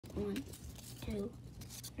1, 2,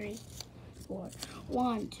 3, 4.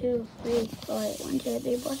 1, 2, 3, 4. 1, 2,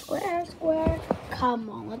 3, 4. Square, square. Come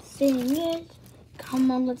on, let's sing it.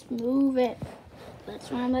 Come on, let's move it.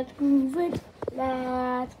 Let's run, let's groove it.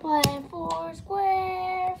 Let's play 4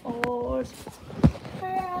 square, 4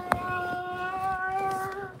 square.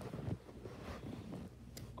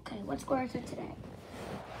 Okay, what square is it today?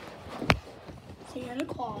 Santa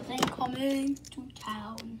Claus ain't coming to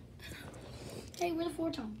town. Hey, we're the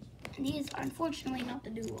 4 tones. And these are unfortunately not the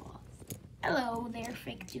doo-wahs. Hello there,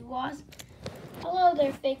 fake doo-wahs. Hello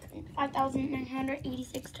there, fake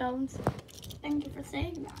 5,986 tones. Thank you for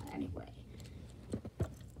saying that anyway.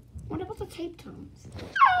 What about the tape tones?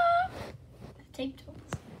 The tape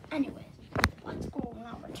tones. Anyways, one school will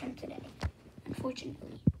not return today,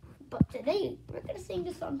 unfortunately. But today, we're going to sing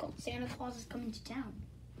this song called Santa Claus is Coming to Town.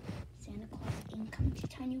 Santa Claus ain't coming to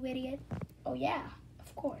town, you idiot. Oh yeah,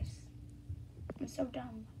 of course. I'm so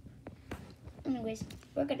dumb. Anyways,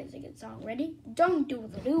 we're going to sing a song. Ready? Don't do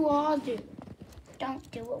what the doo-wahs do. Don't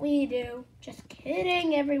do what we do. Just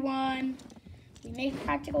kidding, everyone. We make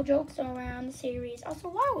practical jokes around the series. Also,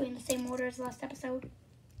 why are we in the same order as last episode?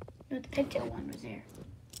 No, the pigtail one was there.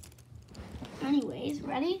 Anyways,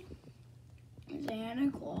 ready?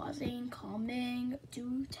 Santa Claus ain't coming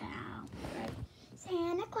to town. Ready?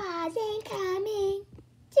 Santa Claus ain't coming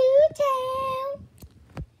to town.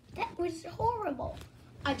 That was horrible.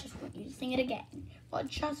 I just want you to sing it again. But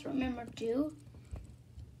just remember to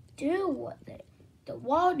do what the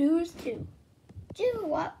Waldoos do. Do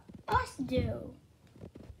what us do.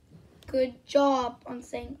 Good job on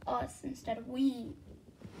saying us instead of we.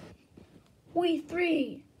 We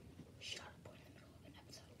 3. Shut up, we're in the middle of an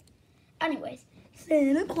episode. Anyways,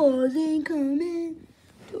 Santa Claus ain't coming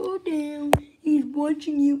to town. He's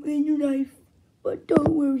watching you in your life. But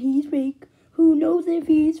don't worry, he's fake. Who knows if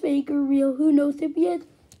he's fake or real? Who knows if he is?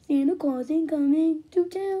 Santa Claus ain't coming to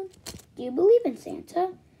town. Do you believe in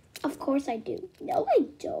Santa? Of course I do. No, I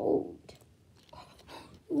don't.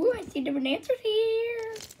 Ooh, I see different answers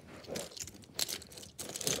here.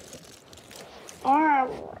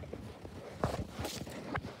 Alright.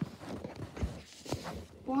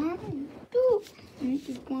 1, 2, 3,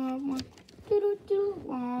 4, 1, 2, 2,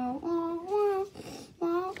 wow, wow, wow,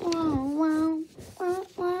 wow, wow, wow, wow,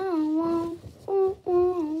 wow, wow,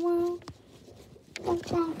 wow.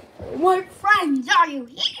 What friends are you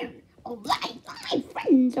here? Oh, my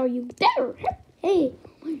friends, are you there? Hey,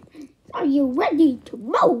 are you ready to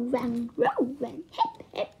roll and hip,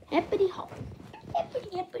 hip, hippity hop, hippity,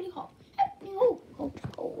 hippity hop, hippity ho, ho,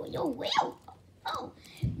 ho, yo, yo, oh,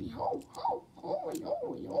 ho, ho, ho, yo,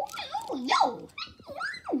 yo, yo, yo,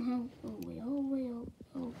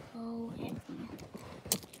 ho, yo,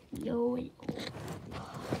 yo.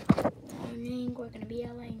 Morning, we're gonna be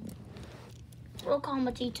yelling. We'll call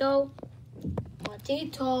Matito.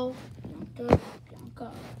 Matito.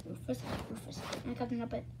 Bianca. Rufus. My cousin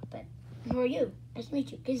up it. Who are you? Nice to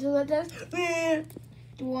meet you. Can you let us? Do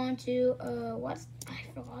you want to, what's, I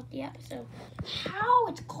forgot the episode. How?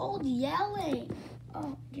 It's called yelling.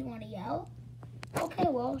 Oh, do you want to yell? Okay,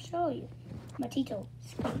 well, I'll show you. Matito,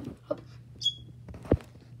 scream. Hop.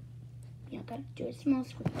 Bianca, do a small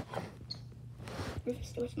scream. Hop.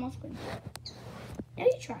 Rufus, do a small scream. Now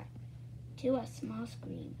you try. Do a small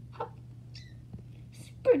scream. Hop.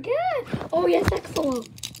 Super good. Oh, yes, excellent.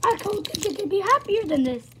 I don't think you can be happier than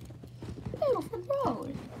this. Off the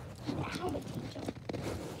road. Now, Matito.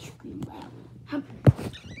 Scream loud. Hop.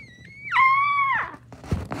 Ah!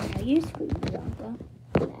 Now you scream, Bianca.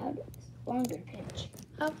 Louder. Longer pitch.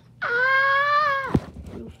 Hop. Ah!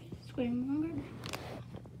 Rufus, scream longer.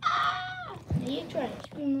 Ah! Now you try.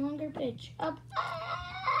 Scream longer pitch. Up.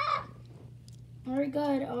 Ah! Very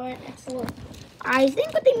good. All right, excellent. I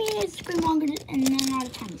think what they mean is scream longer and then not a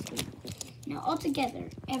time scream. Now, all together.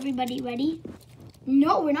 Everybody ready?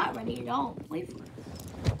 No, we're not ready at all. Wait for us.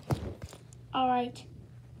 All right.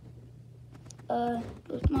 Do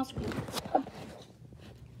a small scream. Up.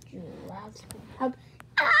 Do a loud scream. Up.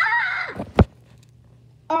 Ah!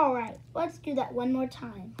 All right. Let's do that one more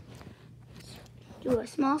time. Do a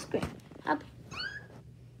small scream. Up.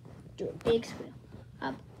 Do a big scream.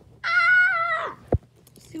 Up. Ah!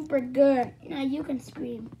 Super good. Now you can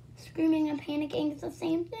scream. Screaming and panicking is the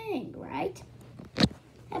same thing, right?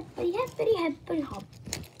 Hippity, hippity, hippity, hop.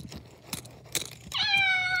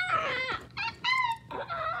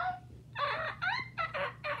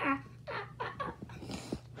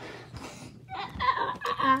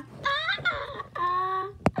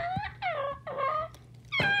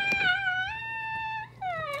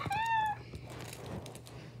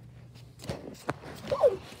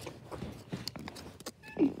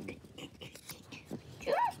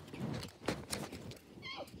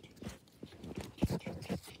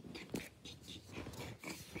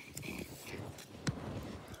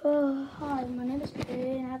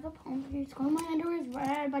 And I have a poem here. It's called My Underwear is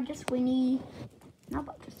Red by Just Winnie. Not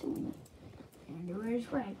by Just Winnie. My underwear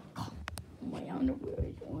is red. My underwear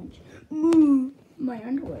is orange. My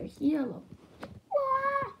underwear is yellow.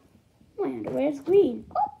 My underwear is green.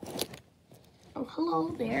 Oh,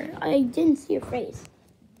 hello there. I didn't see your face.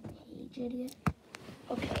 Hey, idiot.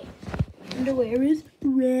 Okay. My underwear is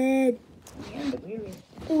red. My underwear is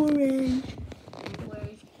orange. My underwear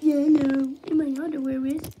is yellow. And my underwear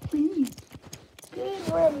is green.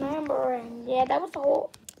 Good remembering. Yeah, that was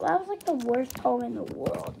like the worst poem in the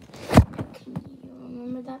world. Can you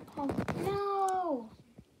remember that poem? No.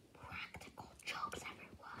 Practical jokes,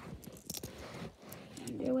 everyone. My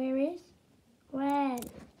underwear is red.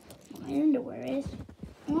 My underwear is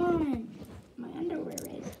orange. My underwear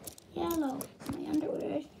is yellow. My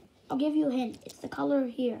underwear is... I'll give you a hint. It's the color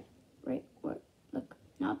here. Right? Look,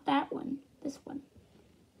 not that one. This one.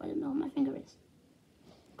 Where the middle of my finger is.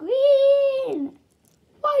 Green!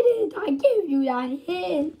 Why didn't I give you that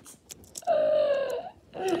hint?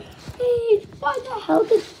 Hey, why the hell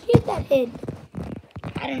did you get that hint?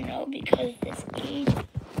 I don't know, because this age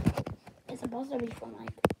is supposed to be for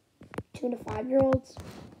like 2 to 5-year-olds.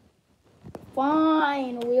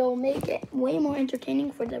 Fine, we'll make it way more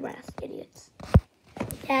entertaining for the rest, idiots.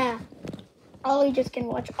 Yeah, all ages can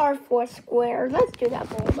watch our Foursquare. Let's do that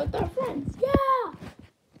poll with our friends. Yeah.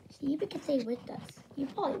 See, you can say with us. You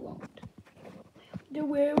probably won't. My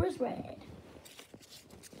underwear is red.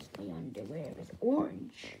 My underwear is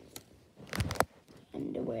orange. My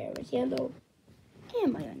underwear is yellow.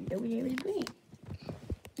 And my underwear is green.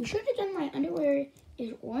 We should have done my underwear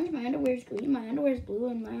is orange, my underwear is green, my underwear is blue,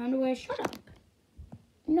 and my underwear is shut up.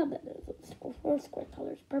 You know that the Foursquare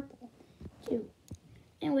color is purple, too.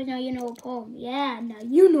 Anyway, now you know a poem. Yeah, now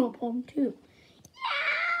you know a poem, too.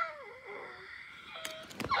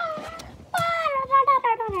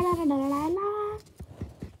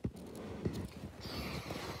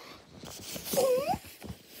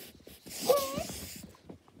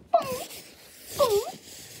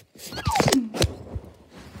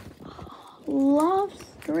 Love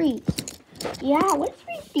Street. Yeah, what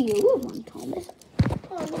street do you live on, Thomas?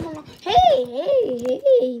 Hey,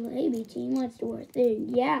 baby team, let's do our thing.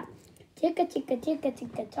 Yeah. Ticka, ticka, ticka,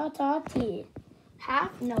 ticka, ta, ta, tea.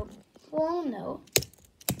 Half note, full note.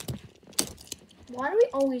 Why do we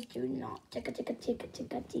always do not? Ticka, ticka, ticka,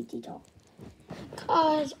 ticka, tee, tee, ta.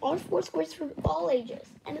 Because all Foursquare's for all ages,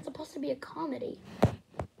 and it's supposed to be a comedy.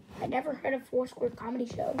 I never heard of Foursquare comedy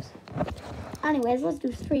shows. Anyways, let's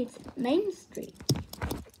do streets. Main Street.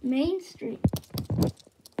 Main Street.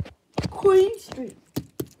 Queen Street.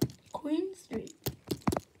 Queen Street.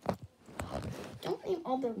 Don't name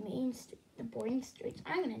all the main street, the boring streets.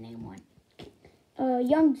 I'm gonna name one.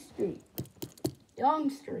 Young Street. Young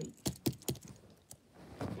Street.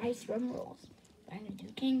 Nice rim rolls. I'm gonna do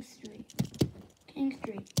King Street. King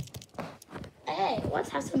Street. Hey, let's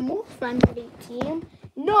have some more fun, buddy team.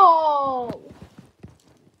 No!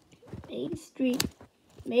 Main Street.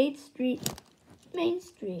 Main Street. Main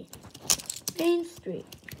Street. Main Street.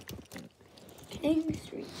 King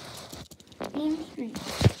Street. King Street.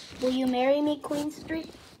 Will you marry me, Queen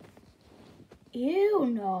Street? You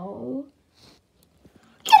know.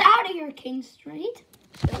 Get out of here, King Street.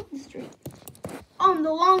 King Street. I'm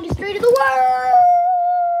the longest street in the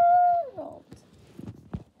world.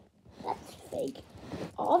 That's fake.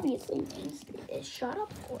 Obviously, Main Street is. Shut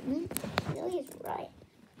up, Gordon. Really is right.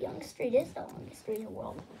 Young Street is the longest street in the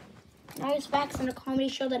world. Now it's facts on a comedy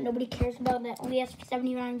show that nobody cares about that only has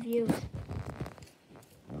 79 views.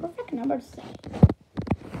 Perfect number to say.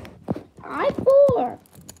 High 4.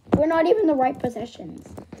 We're not even the right positions.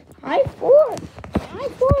 High 4. High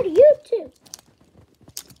 4 to you two.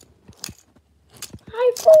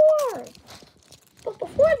 High 4. But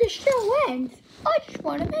before the show ends, I just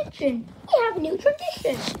want to mention we have a new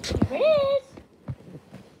tradition. Here it is.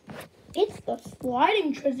 It's the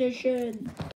sliding tradition.